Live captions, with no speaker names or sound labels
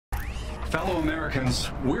Fellow Americans,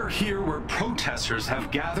 we're here where protesters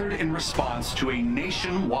have gathered in response to a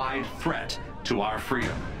nationwide threat to our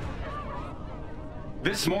freedom.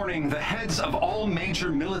 This morning, the heads of all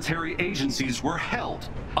major military agencies were held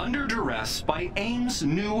under duress by AIM's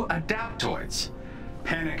new adaptoids.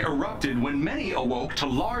 Panic erupted when many awoke to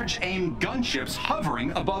large AIM gunships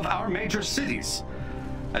hovering above our major cities.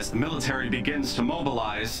 As the military begins to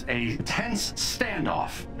mobilize, a tense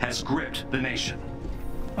standoff has gripped the nation.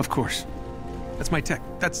 Of course. That's my tech.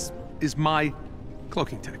 Is my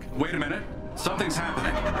cloaking tech. Wait a minute. Something's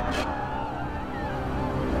happening.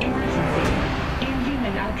 Emergency.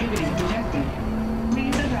 Inhuman activity detected.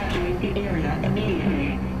 Please evacuate the area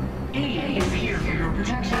immediately. AIM is here for your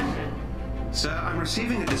protection. Sir, I'm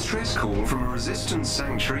receiving a distress call from a resistance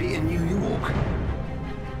sanctuary in New York.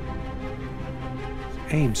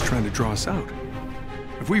 AIM's trying to draw us out.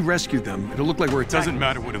 If we rescue them, it'll look like we're attacking. Doesn't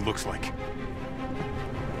matter what it looks like.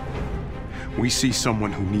 We see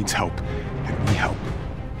someone who needs help, and we help.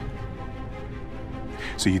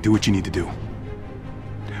 So you do what you need to do.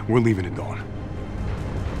 We're leaving at dawn.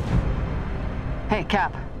 Hey,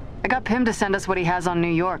 Cap. I got Pim to send us what he has on New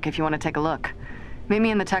York if you want to take a look. Meet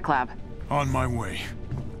me in the tech lab. On my way.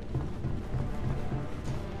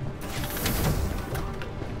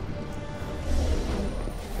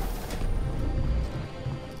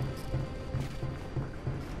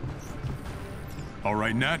 All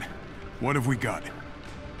right, Nat. What have we got?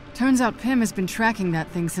 Turns out Pim has been tracking that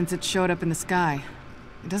thing since it showed up in the sky.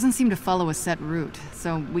 It doesn't seem to follow a set route,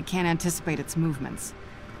 so we can't anticipate its movements.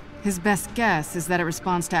 His best guess is that it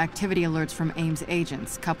responds to activity alerts from AIM's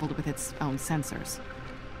agents, coupled with its own sensors.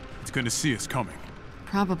 It's gonna see us coming.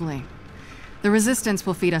 Probably. The Resistance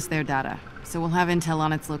will feed us their data, so we'll have intel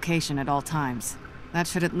on its location at all times. That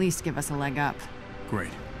should at least give us a leg up.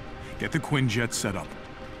 Great. Get the Quinjet set up.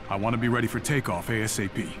 I want to be ready for takeoff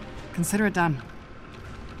ASAP. Consider it done.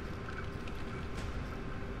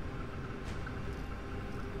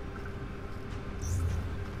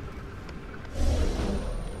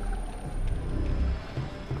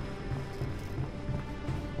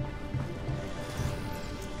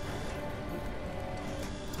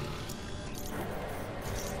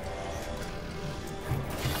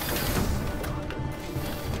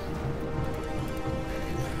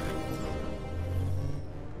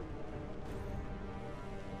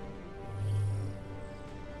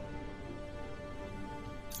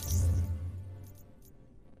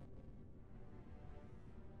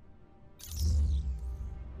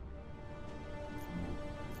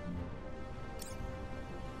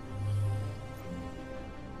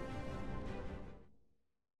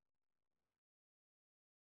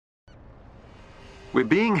 We're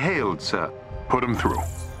being hailed, sir. Put him through.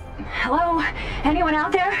 Hello? Anyone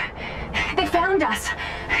out there? They found us.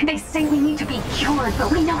 They say we need to be cured, but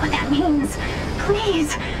we know what that means.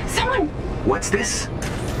 Please, someone... What's this?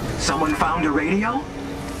 Someone found a radio?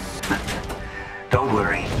 Don't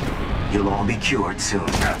worry. You'll all be cured soon.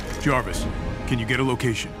 Jarvis, can you get a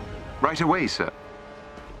location? Right away, sir.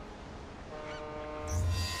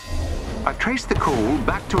 I've traced the call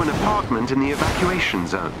back to an apartment in the evacuation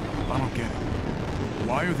zone. I don't get it.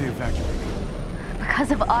 Why are they evacuating?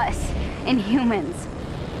 Because of us, Inhumans.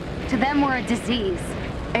 To them, we're a disease.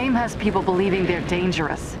 AIM has people believing they're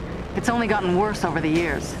dangerous. It's only gotten worse over the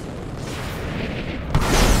years.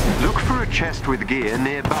 Look for a chest with gear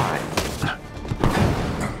nearby.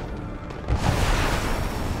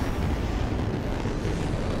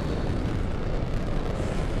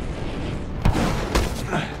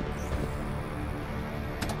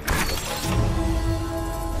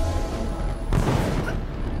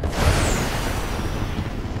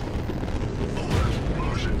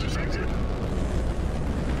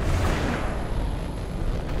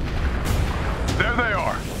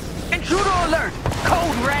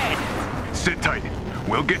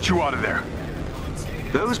 We'll get you out of there.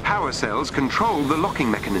 Those power cells control the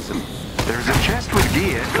locking mechanism. There's a chest with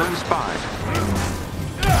gear close by.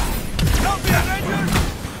 Help me, Avengers!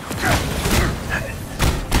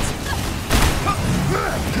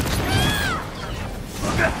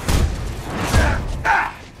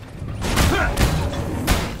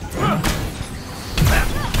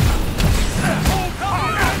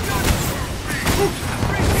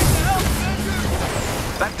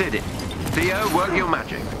 That did it. Theo, work your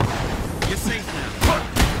magic. You're safe now.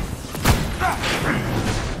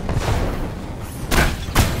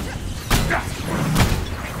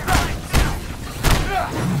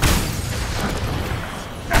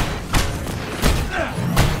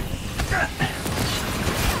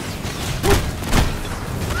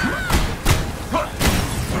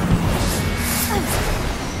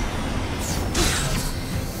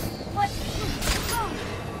 What?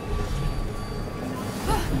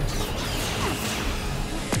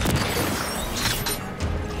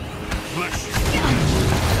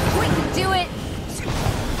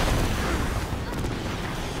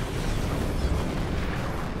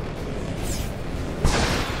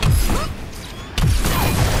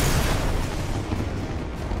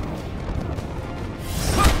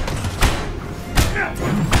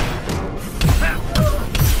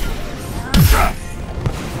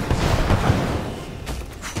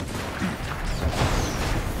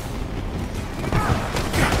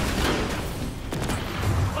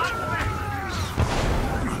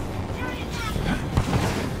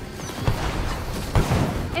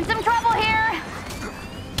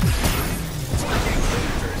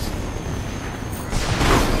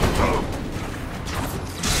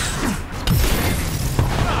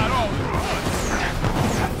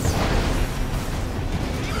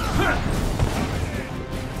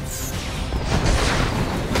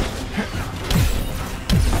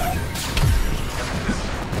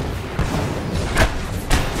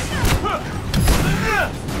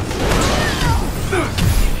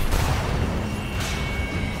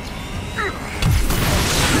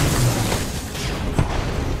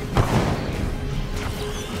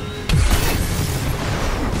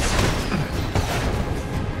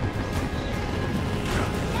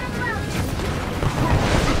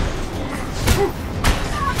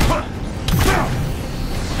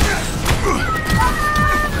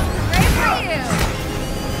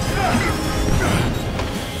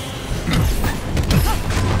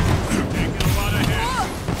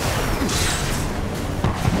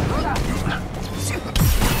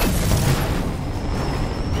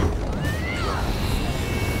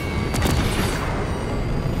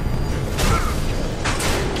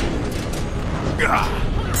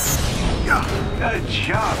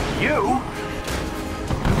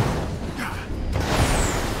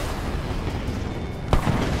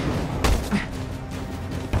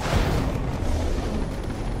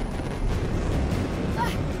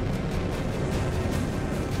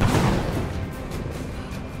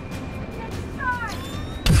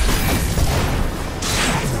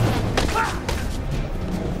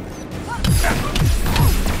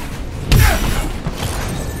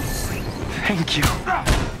 Thank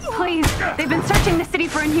you. Please, they've been searching the city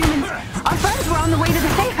for Inhumans. Our friends were on the way to the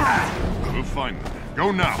safe house. We'll find them.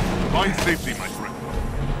 Go now. Find safety, my friend.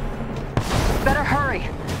 Better hurry.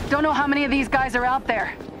 Don't know how many of these guys are out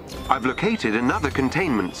there. I've located another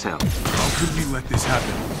containment cell. How could we let this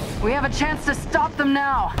happen? We have a chance to stop them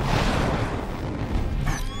now.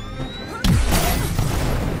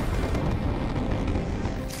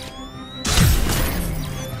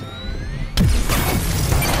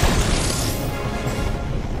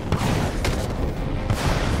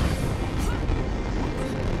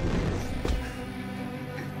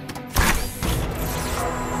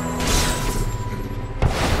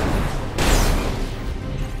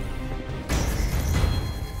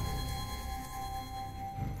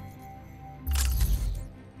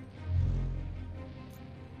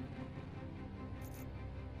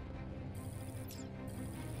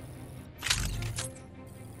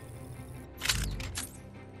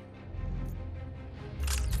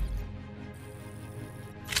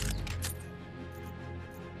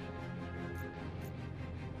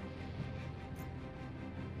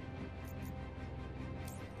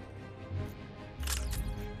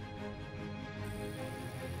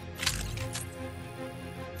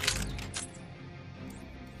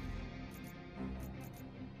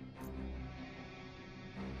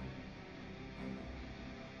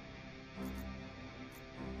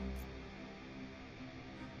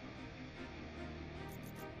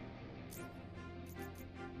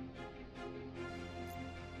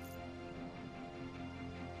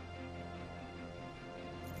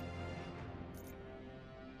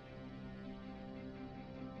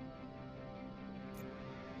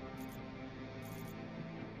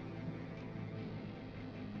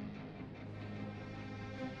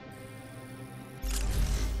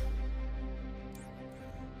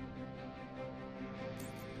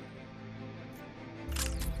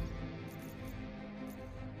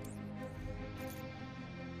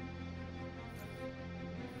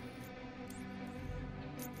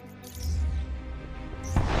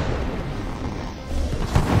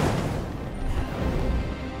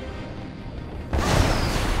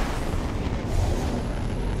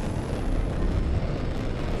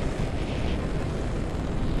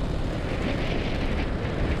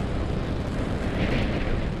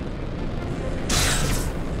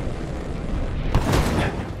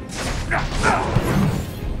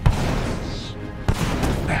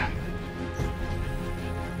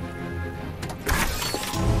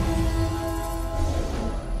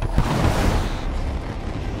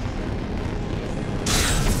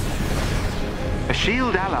 A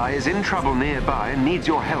SHIELD ally is in trouble nearby and needs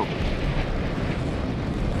your help.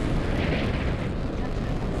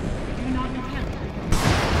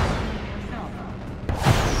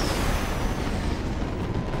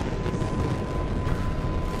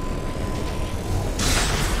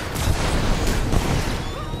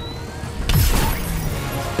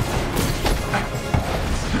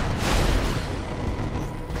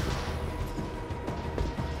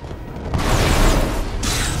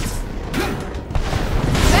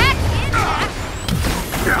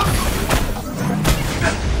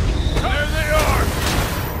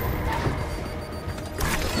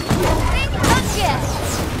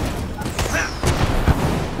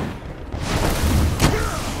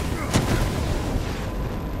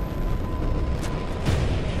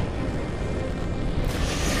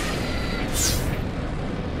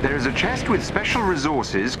 There is a chest with special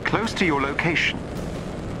resources close to your location.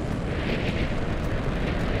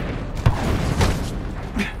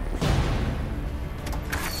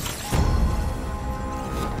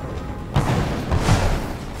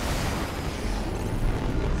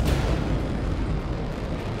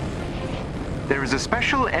 There is a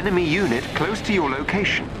special enemy unit close to your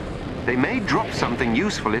location. They may drop something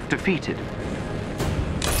useful if defeated.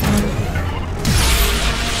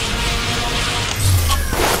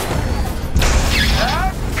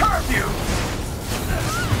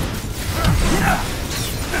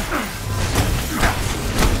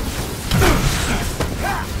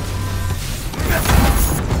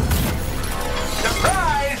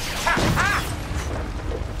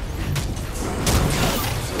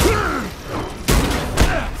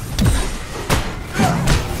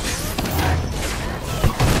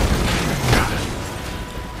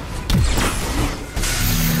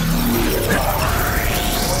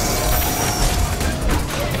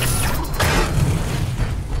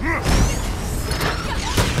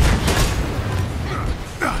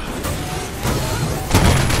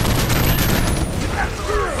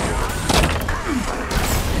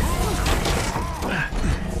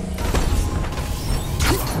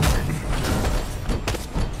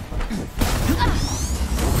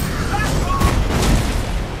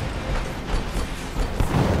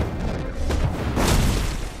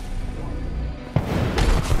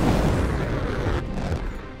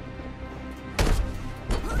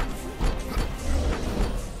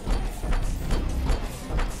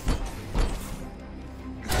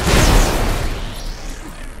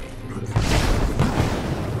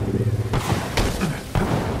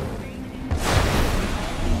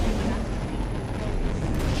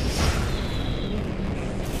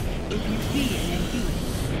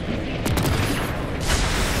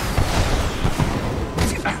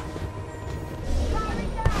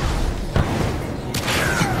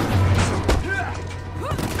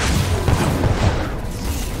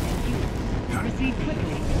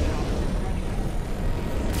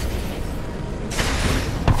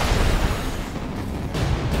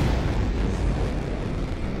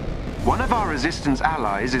 One of our resistance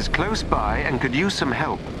allies is close by and could use some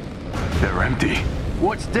help. They're empty.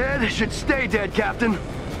 What's dead should stay dead, Captain.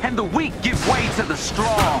 And the weak give way to the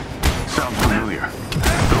strong. Sounds familiar.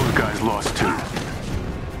 Those guys lost too.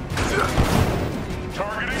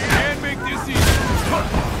 Targeting it. Can't make this easy.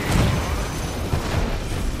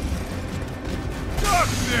 Duck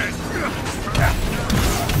this!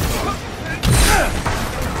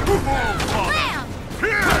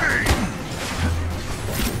 Hear me!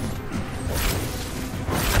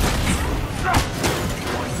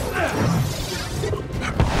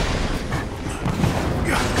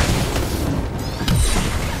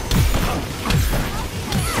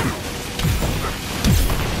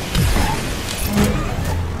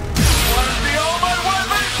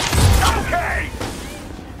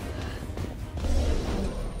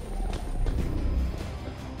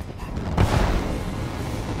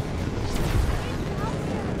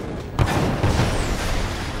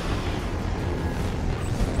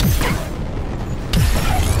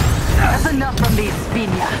 Enough from these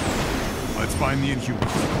Spinia. Let's find the Inhumans.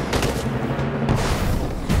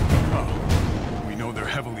 Oh, we know they're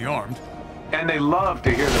heavily armed. And they love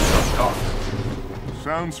to hear themselves talk.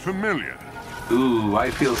 Sounds familiar. Ooh, I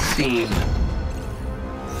feel seen.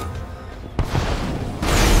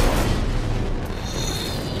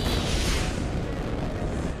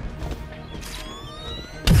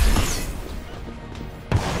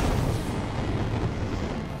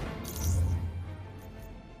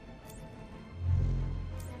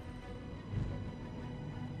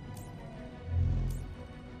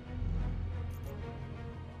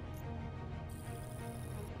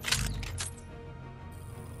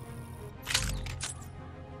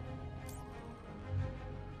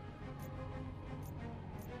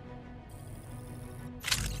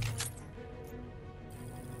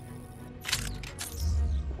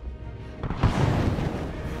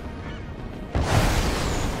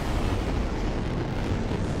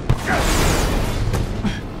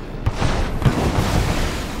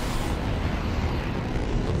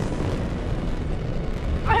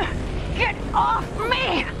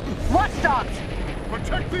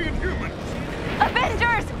 Protect the Inhumans!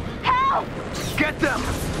 Avengers! Help! Get them!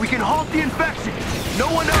 We can halt the infection! No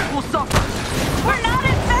one else will suffer! We're not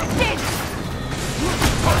infected!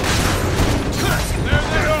 There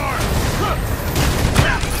they are!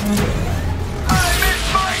 I'm in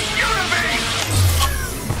my universe!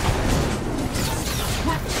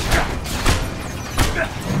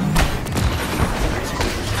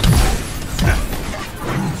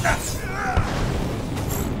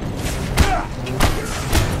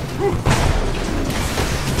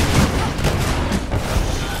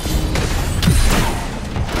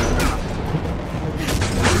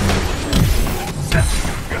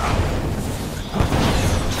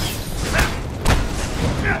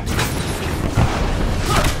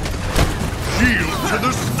 To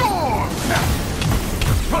the storm!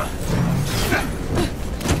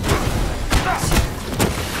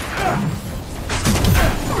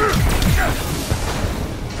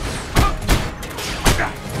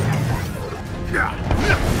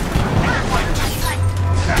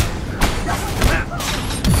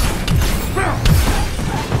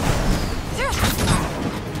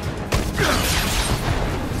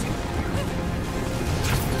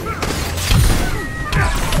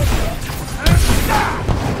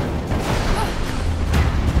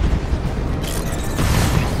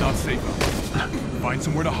 Find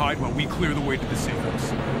somewhere to hide while we clear the way to the safe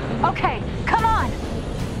house. Okay, come on!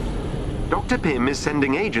 Dr. Pym is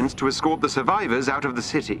sending agents to escort the survivors out of the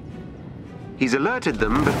city. He's alerted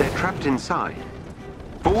them, but they're trapped inside.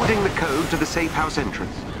 Forwarding the code to the safe house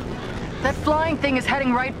entrance. That flying thing is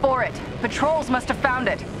heading right for it. Patrols must have found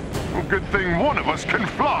it. Good thing one of us can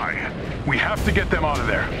fly. We have to get them out of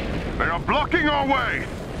there. They are blocking our way.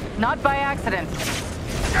 Not by accident.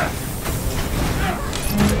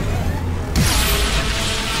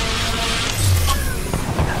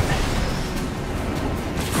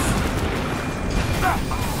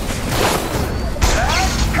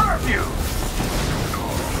 Curfew!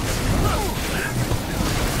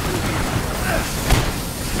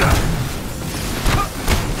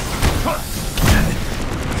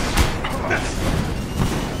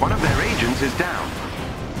 One of their agents is down.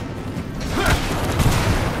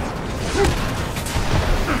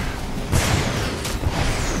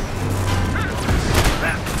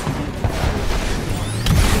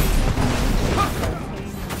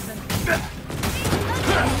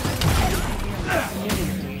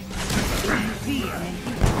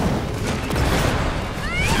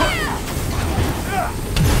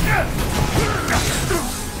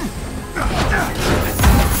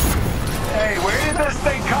 Hey, where did this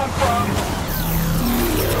thing come from?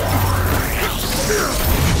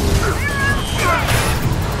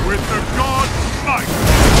 With the god's might!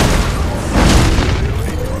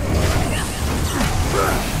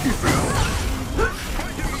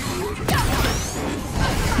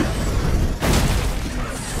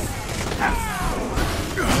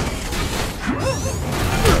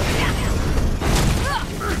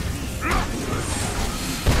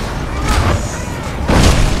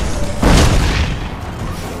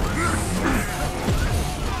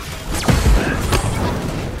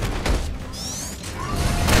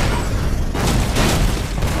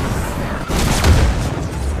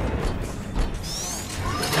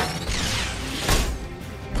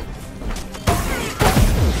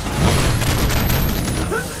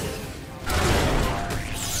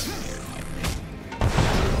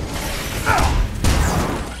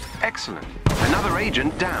 Excellent. Another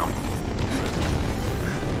agent down.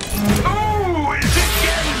 Ooh, is it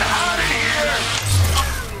getting hot in here?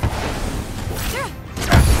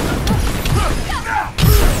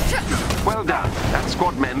 Well done. That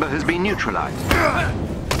squad member has been neutralized.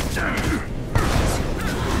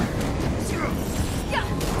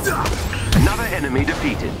 Another enemy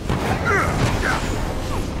defeated.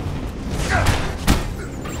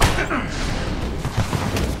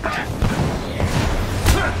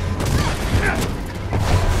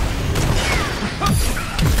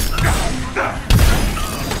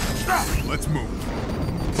 Let's move.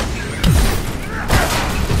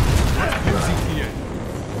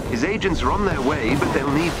 His agents are on their way, but they'll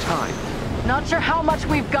need time. Not sure how much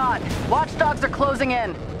we've got. Watchdogs are closing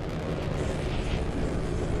in.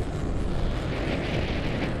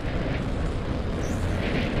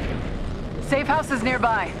 Safe house is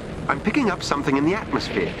nearby. I'm picking up something in the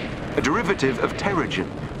atmosphere. A derivative of Terrigen,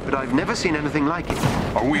 but I've never seen anything like it.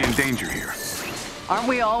 Are we in danger here? Aren't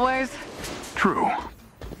we always? True.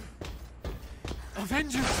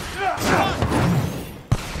 Avengers!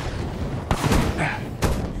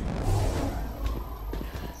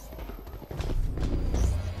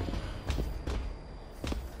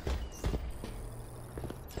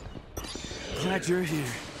 Glad you're here.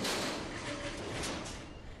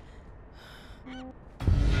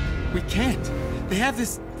 We can't. They have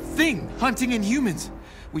this thing hunting Inhumans.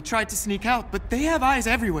 We tried to sneak out, but they have eyes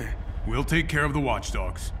everywhere. We'll take care of the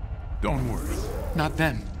watchdogs. Don't worry. Not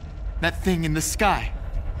them. That thing in the sky.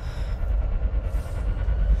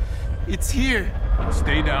 It's here.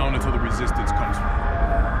 Stay down until the resistance comes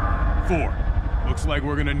through. 4. Looks like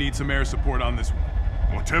we're gonna need some air support on this one.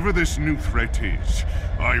 Whatever this new threat is,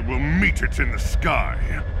 I will meet it in the sky.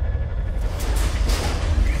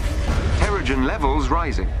 Terrigen levels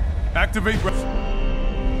rising. Activate...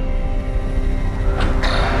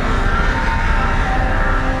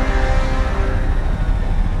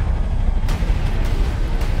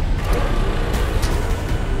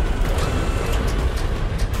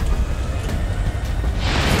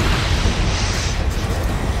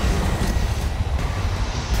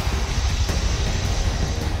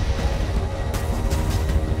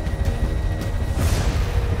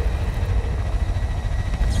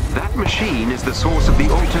 Machine is the source of the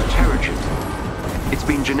altered Terrigen. It's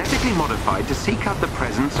been genetically modified to seek out the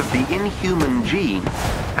presence of the Inhuman gene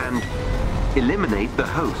and eliminate the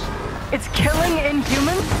host. It's killing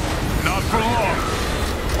Inhumans? Not for long.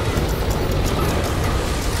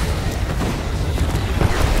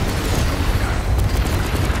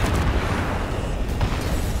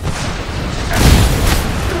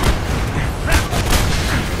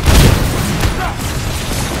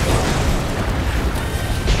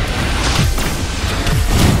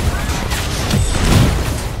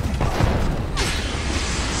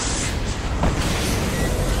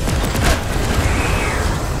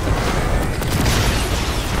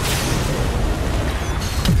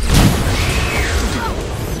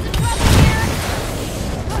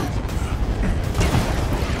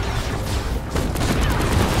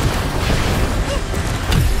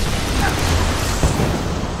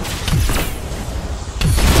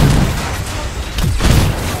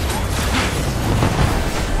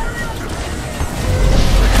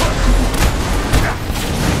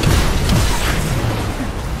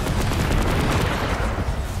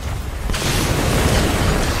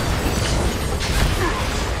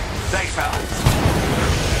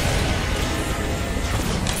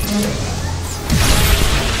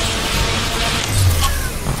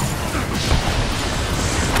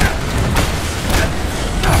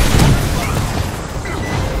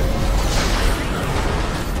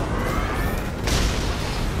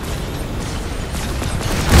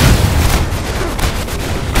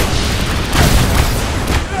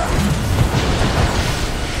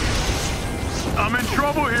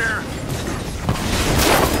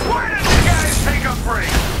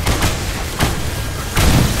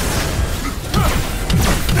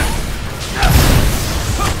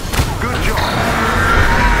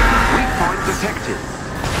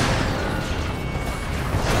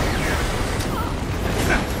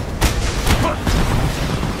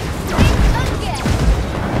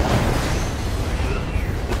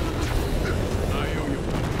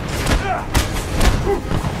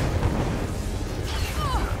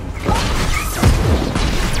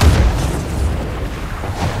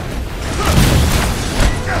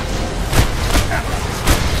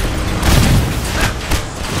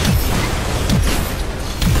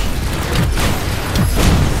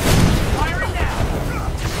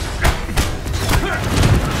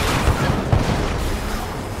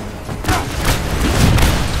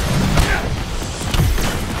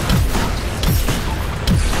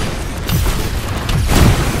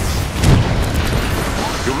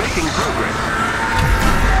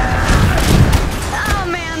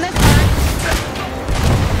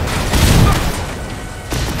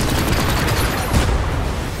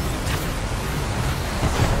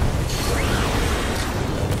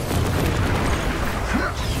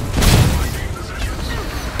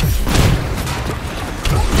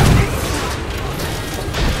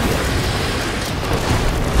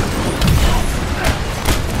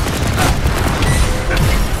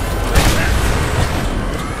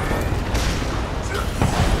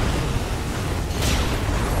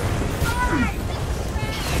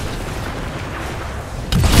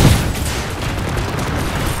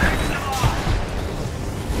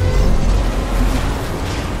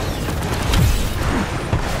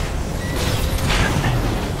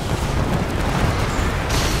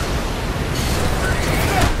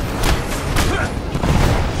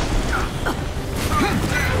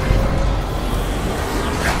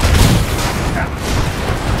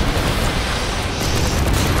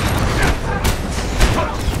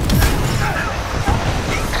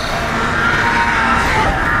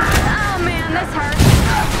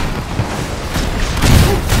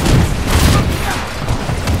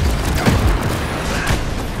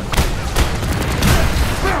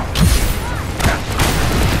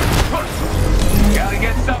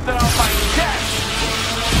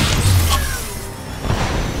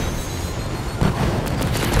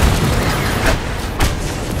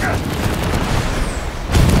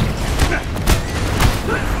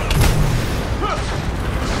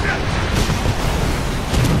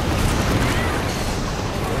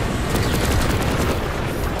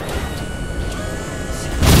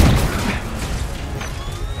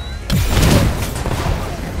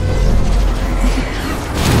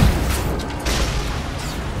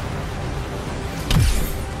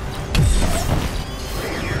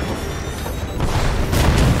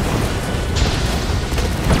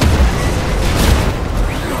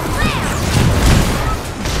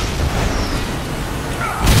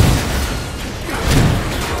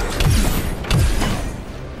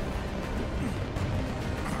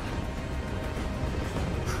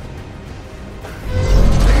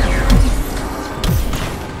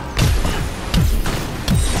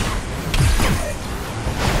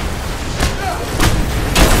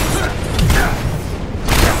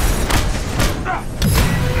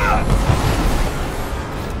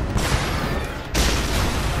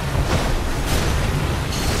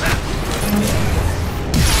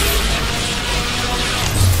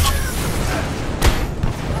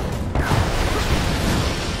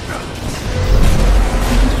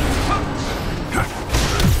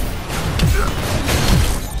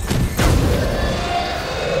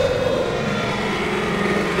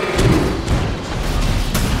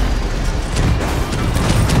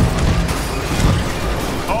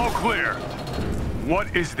 there?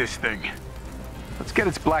 What is this thing? Let's get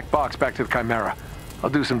its black box back to the Chimera. I'll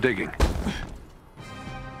do some digging.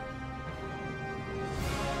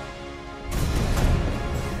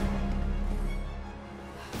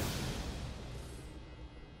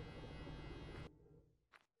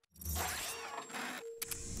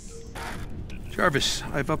 Jarvis,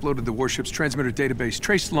 I've uploaded the warship's transmitter database.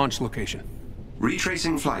 Trace launch location.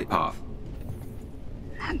 Retracing flight path.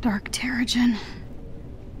 That dark Terrigen.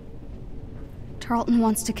 Tarleton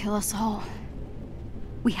wants to kill us all.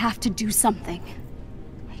 We have to do something.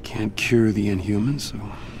 He can't cure the Inhumans, so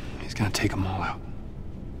he's gonna take them all out.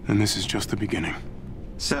 And this is just the beginning.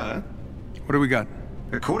 Sir? What do we got?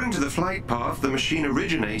 According to the flight path, the machine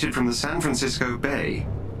originated from the San Francisco Bay.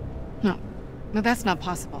 No, that's not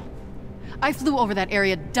possible. I flew over that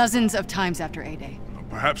area dozens of times after A-Day.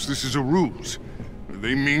 Perhaps this is a ruse.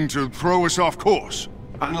 They mean to throw us off course.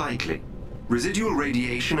 Unlikely. Residual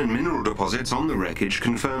radiation and mineral deposits on the wreckage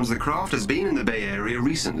confirms the craft has been in the Bay Area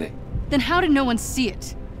recently. Then how did no one see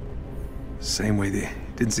it? Same way they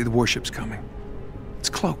didn't see the warships coming. It's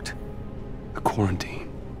cloaked. A quarantine.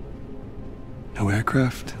 No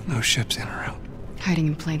aircraft, no ships in or out. Hiding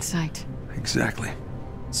in plain sight. Exactly.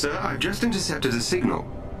 Sir, I've just intercepted a signal.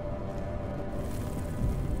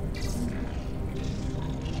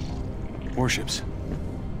 Warships.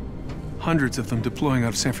 Hundreds of them deploying out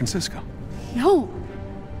of San Francisco. No!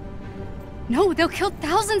 No, they'll kill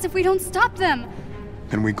thousands if we don't stop them!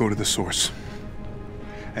 Then we go to the source.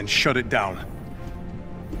 And shut it down.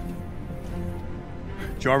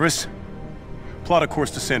 Jarvis, plot a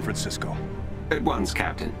course to San Francisco. At once,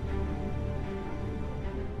 Captain.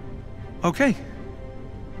 Okay.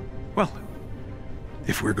 Well,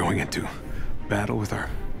 if we're going into battle with our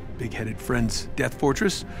big-headed friends, Death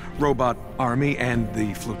Fortress, Robot Army, and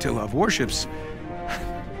the flotilla of warships,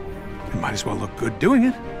 we might as well look good doing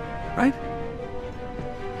it, right?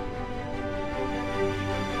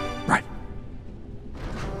 Right.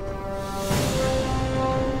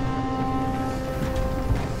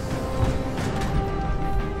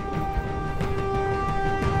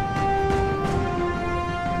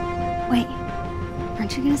 Wait,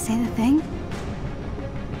 aren't you gonna say the thing?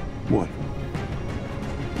 What?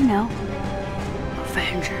 You know,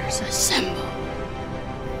 Avengers assemble.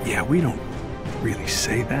 Yeah, we don't really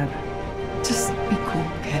say that. Just be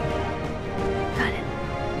cool, kid. Got it.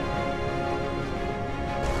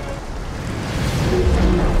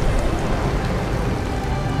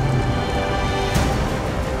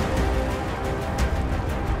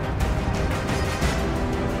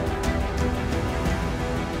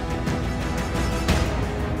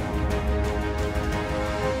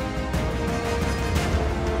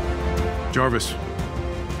 Jarvis,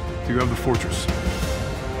 do you have the fortress?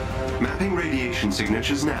 Mapping radiation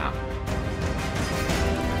signatures now.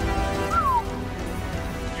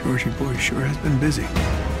 Georgie boy sure has been busy.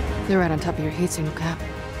 They're right on top of your heat signal, Cap.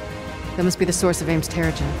 That must be the source of AIM's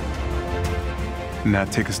Terrigen. Nat,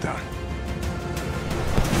 take us down.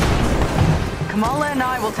 Kamala and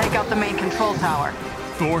I will take out the main control tower.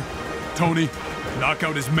 Thor, Tony, knock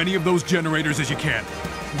out as many of those generators as you can.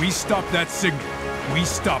 We stop that signal. We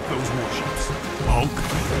stop those warships. Hulk,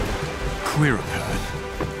 clear a path.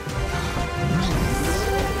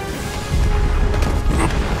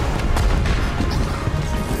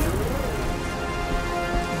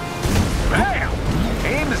 Bam!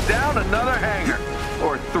 AIM is down another hangar.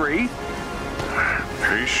 Or 3.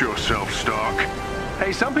 Pace yourself, Stark.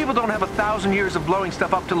 Hey, some people don't have 1,000 years of blowing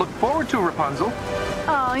stuff up to look forward to, Rapunzel.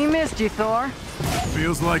 Oh, he missed you, Thor.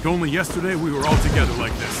 Feels like only yesterday we were all together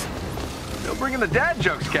like this. Still bringing the dad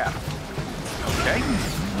jokes, Cap. Okay.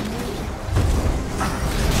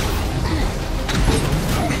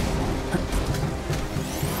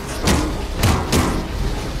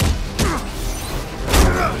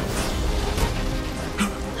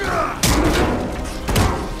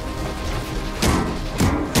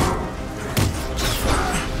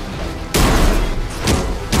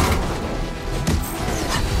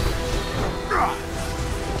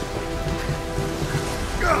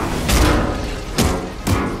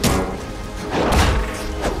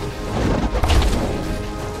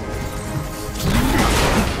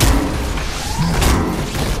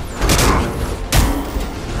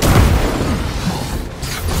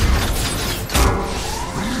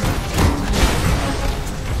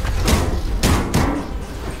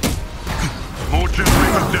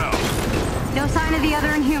 No sign of the other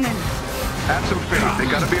Inhumans. Have some faith. They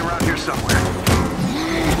gotta be around here somewhere.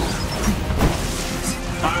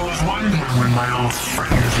 I was wondering when my old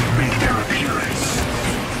friends would make their appearance.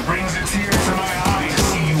 Brings a tear to my eye to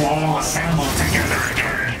see you all assembled together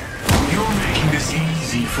again. You're making this easy.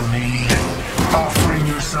 easy for me. Offering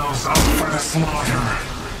yourselves up for the slaughter.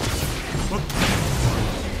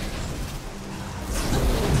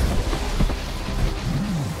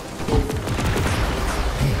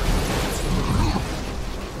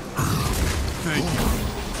 Thank you.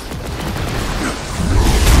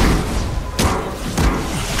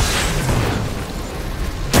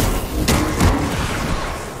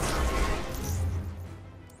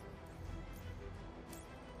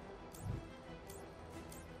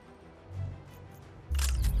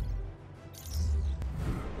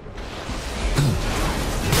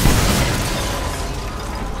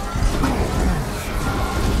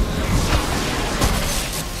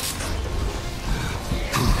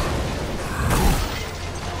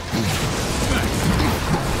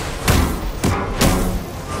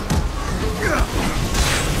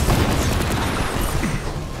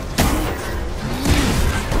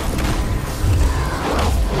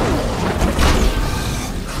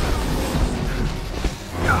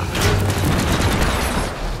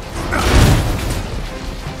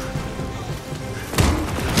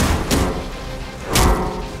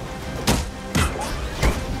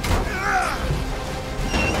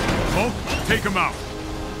 Take him out.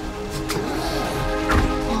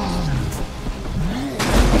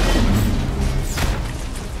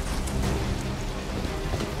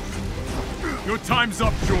 Your time's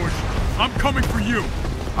up, George. I'm coming for you.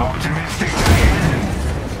 Optimistic again.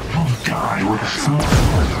 You'll die with a smile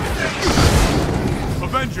on your face.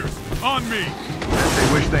 Avengers, on me. They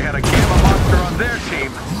wish they had a gamma monster on their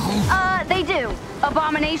team. They do.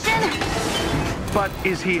 Abomination? But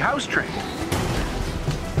is he house trained?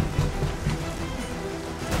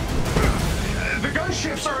 The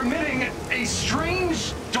gunships are emitting a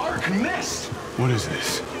strange, dark mist. What is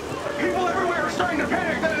this? People everywhere are starting to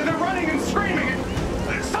panic. They're running and screaming.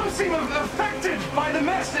 Some seem affected by the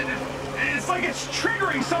mist. It's like it's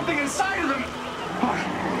triggering something inside of them.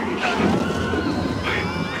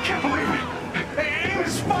 I can't believe it. AIM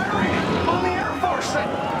is firing on the Air Force.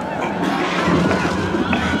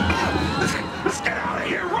 Let's get out of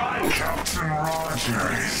here, run! Captain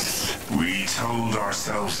Rogers. We told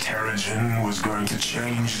ourselves Terrigen was going to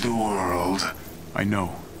change the world. I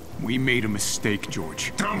know. We made a mistake,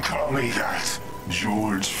 George. Don't call me that.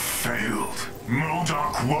 George failed.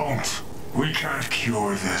 MODOK won't. We can't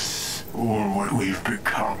cure this, or what we've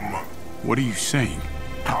become. What are you saying?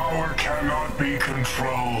 Power cannot be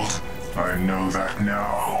controlled. I know that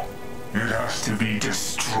now. It has to be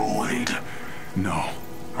destroyed. No.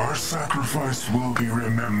 Our sacrifice will be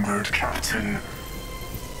remembered, Captain.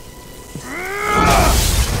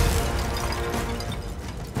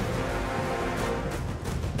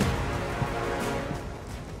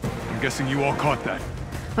 I'm guessing you all caught that.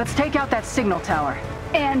 Let's take out that signal tower.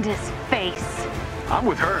 And his face. I'm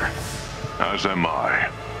with her. As am I.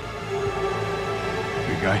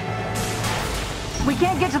 Big guy? We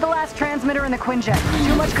can't get to the last transmitter in the Quinjet.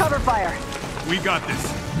 Too much cover fire. We got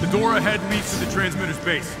this. The door ahead leads to the transmitter's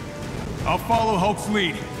base. I'll follow Hulk's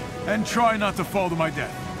lead, and try not to fall to my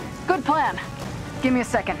death. Good plan. Give me a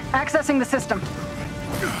second. Accessing the system.